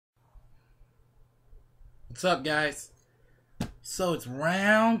What's up, guys? So it's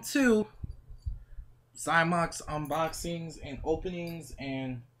round two. Xymox unboxings and openings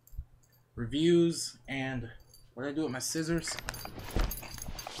and reviews. And what did I do with my scissors?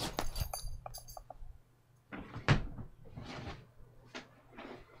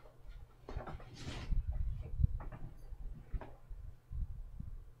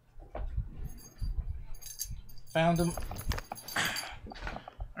 Found them.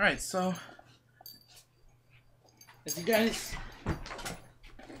 Alright, so as you guys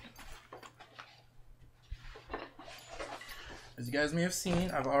may have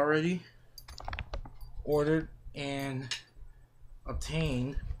seen, I've already ordered and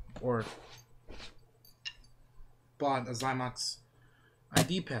obtained or bought a Xymox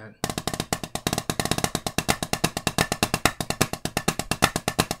ID pad.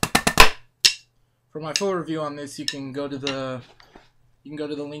 For my full review on this, you can go to the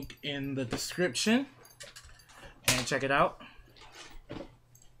link in the description and check it out.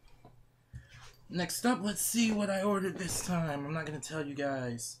 Next up, let's see what I ordered this time. I'm not going to tell you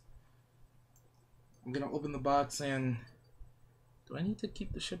guys. I'm going to open the box and... Do I need to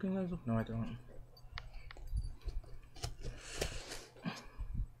keep the shipping label? No, I don't.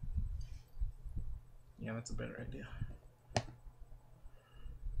 Yeah, that's a better idea.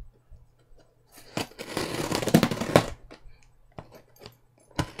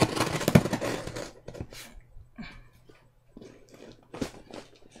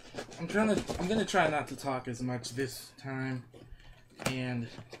 I'm gonna try not to talk as much this time, and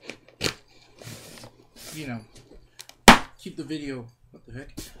you know, keep the video. What the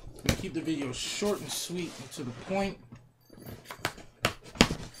heck? I'm gonna keep the video short and sweet and to the point.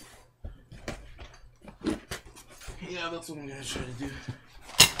 Yeah, that's what I'm gonna try to do.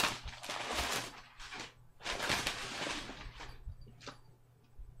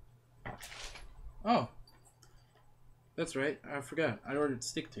 Oh, that's right. I forgot. I ordered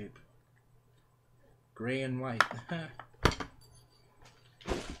stick tape. Gray and white.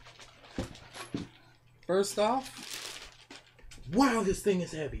 First off, wow, this thing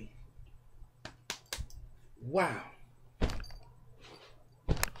is heavy. Wow.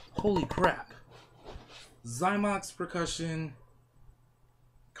 Holy crap. Xymox Percussion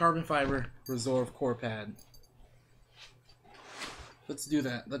carbon fiber resolve core pad. Let's do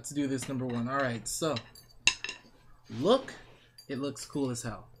that. Let's do this number one. Alright, so look, it looks cool as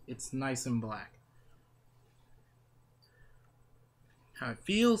hell. It's nice and black. How it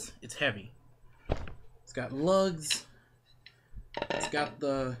feels, it's heavy. It's got lugs. It's got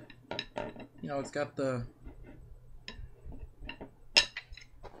the, you know, it's got the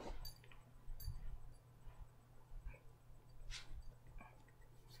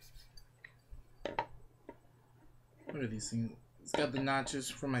what are these things? It's got the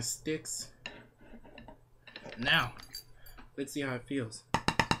notches for my sticks. Now, let's see how it feels.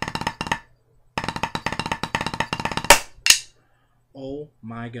 Oh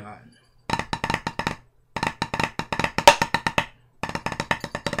my god.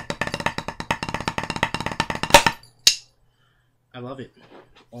 I love it.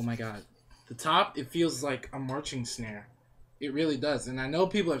 Oh my god. The top, it feels like a marching snare. It really does. And I know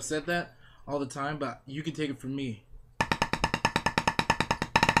people have said that all the time, but you can take it from me.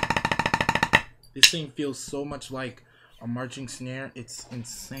 This thing feels so much like a marching snare. It's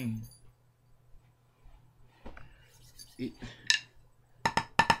insane.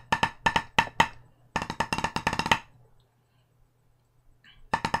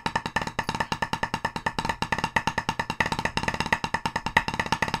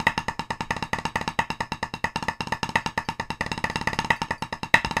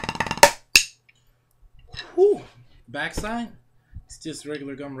 Whew. Backside, it's just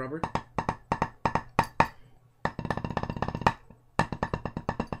regular gum rubber.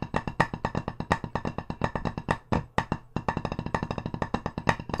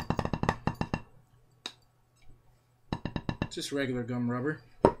 Just regular gum rubber.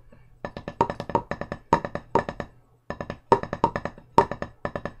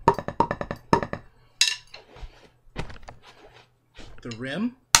 The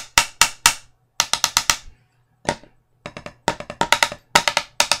rim.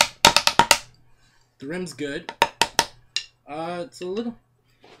 The rim's good. It's a little...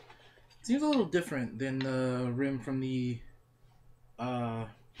 It seems a little different than the rim from the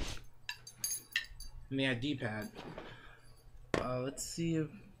ID pad. Let's see if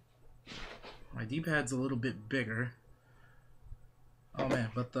my D-pad's a little bit bigger. Oh man,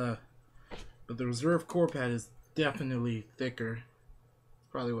 but the reserve core pad is definitely thicker.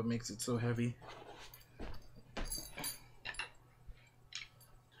 It's probably what makes it so heavy.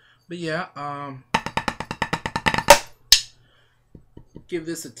 But yeah, give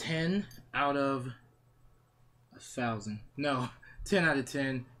this a 10 out of 1,000. No, 10 out of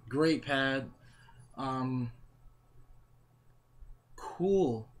 10. Great pad.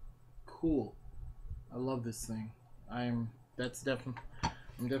 Cool. I love this thing. I'm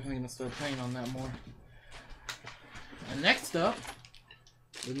definitely gonna start playing on that more. And next up,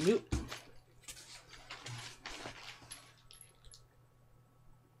 the new.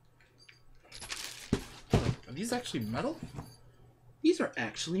 Are these actually metal? These are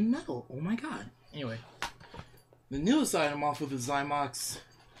actually metal. Oh my god. Anyway, the newest item off of the Xymox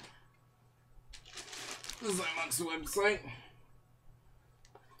website.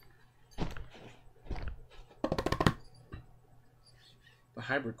 The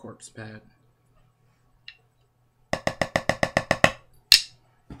Hybrid Corpse pad.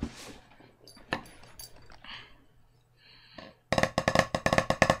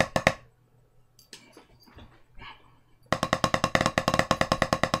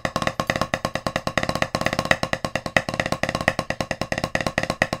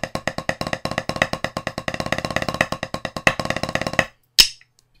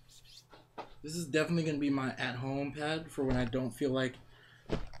 This is definitely going to be my at-home pad for when I don't feel like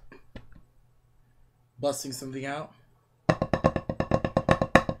busting something out.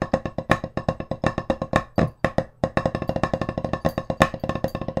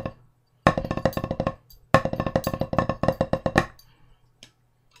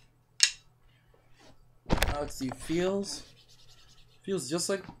 Let's see, feels just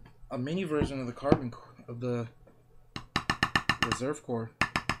like a mini version of the carbon of the reserve core.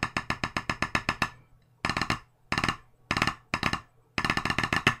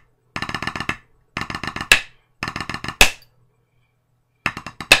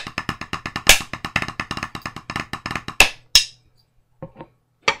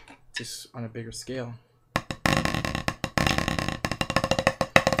 Just on a bigger scale.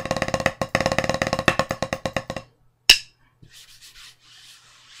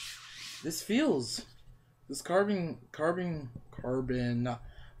 This carbon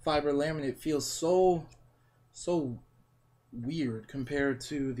fiber laminate feels so weird compared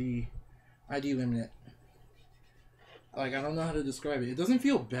to the ID laminate. Like, I don't know how to describe it. It doesn't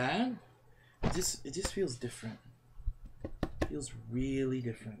feel bad. It just feels different. It feels really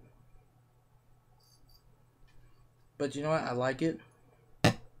different. But you know what? I like it.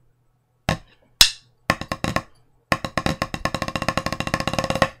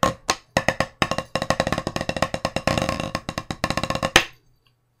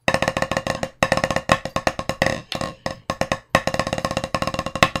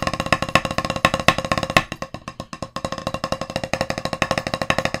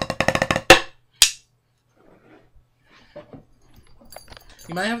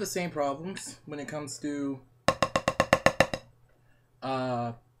 You might have the same problems when it comes to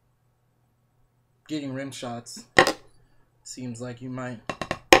getting rim shots. Seems like you might.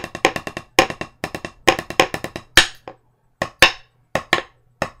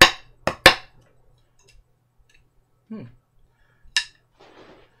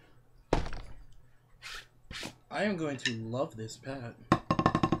 I am going to love this pad.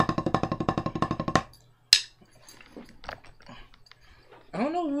 I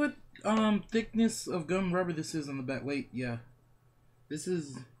don't know what thickness of gum rubber this is on the back. Wait, yeah. This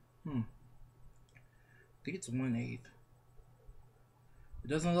is I think it's 1/8. It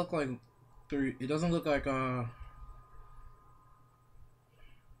doesn't look like it doesn't look like it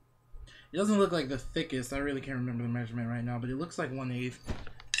doesn't look like the thickest. I really can't remember the measurement right now, but it looks like 1/8.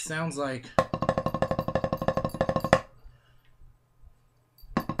 Sounds like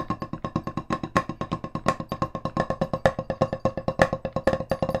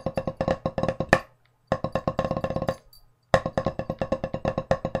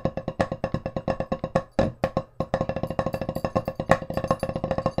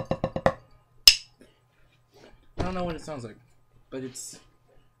I don't know what it sounds like, but it's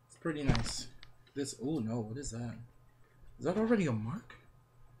pretty nice. This, oh no, what is that? Is that already a mark?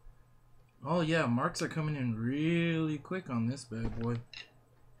 Oh yeah, marks are coming in really quick on this bad boy.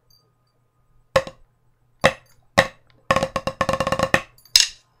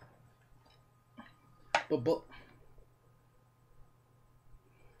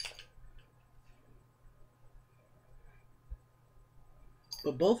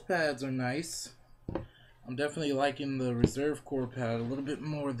 But both pads are nice. I'm definitely liking the reserve core pad a little bit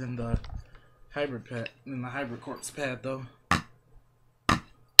more than the hybrid corpse pad though.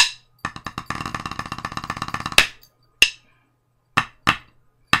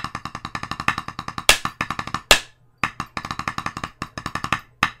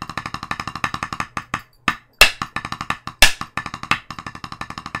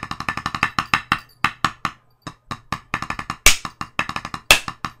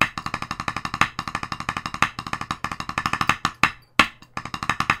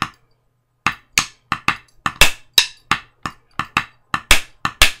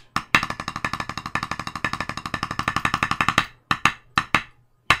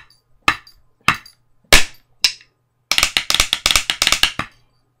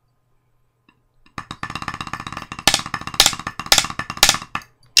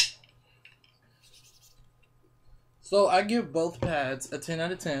 So I give both pads a 10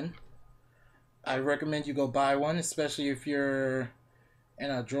 out of 10. I recommend you go buy one, especially if you're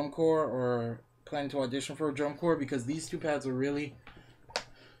in a drum corps or planning to audition for a drum corps, because these two pads are really...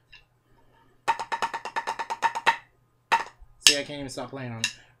 See, I can't even stop playing on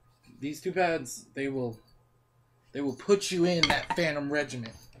it. These two pads, they will put you in that Phantom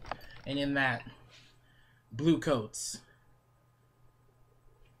Regiment and in that blue coats.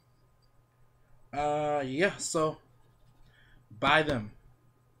 Yeah, so buy them.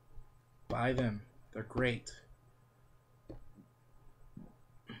 Buy them. They're great.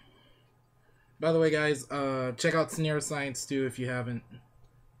 By the way, guys, check out Snare Science too if you haven't.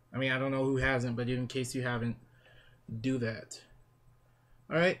 I mean, I don't know who hasn't, but in case you haven't, do that.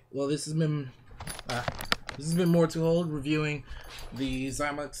 Alright, well, this has been More to Hold, reviewing the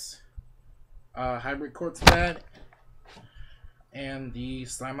Xymox Hybrid Quartz pad and the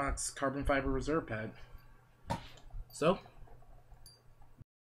Xymox Carbon Fiber Reserve pad. So,